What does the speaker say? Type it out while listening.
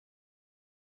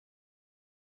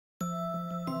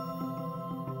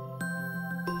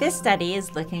This study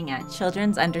is looking at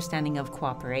children's understanding of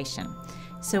cooperation.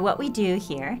 So what we do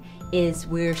here is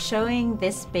we're showing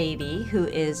this baby who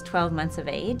is 12 months of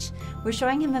age, we're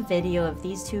showing him a video of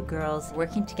these two girls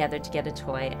working together to get a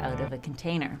toy out of a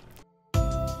container.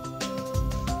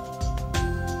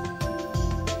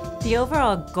 The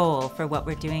overall goal for what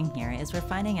we're doing here is we're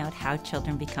finding out how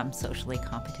children become socially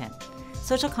competent.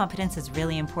 Social competence is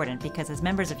really important because as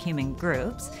members of human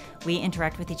groups, we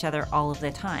interact with each other all of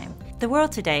the time. The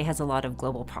world today has a lot of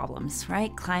global problems,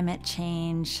 right? Climate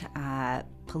change,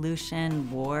 pollution,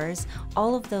 wars,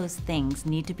 all of those things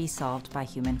need to be solved by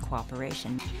human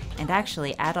cooperation. And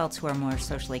actually, adults who are more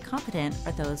socially competent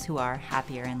are those who are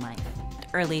happier in life.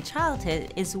 Early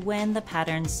childhood is when the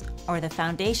patterns or the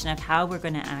foundation of how we're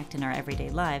going to act in our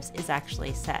everyday lives is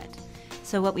actually set.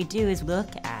 So what we do is look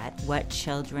at what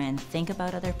children think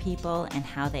about other people and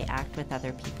how they act with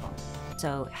other people.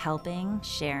 So helping,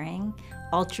 sharing,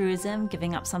 altruism,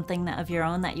 giving up something of your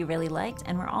own that you really liked,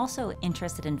 and we're also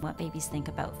interested in what babies think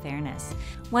about fairness.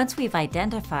 Once we've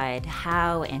identified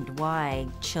how and why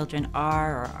children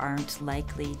are or aren't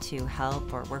likely to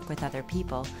help or work with other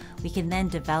people, we can then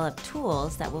develop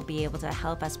tools that will be able to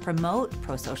help us promote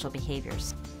pro-social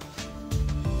behaviors.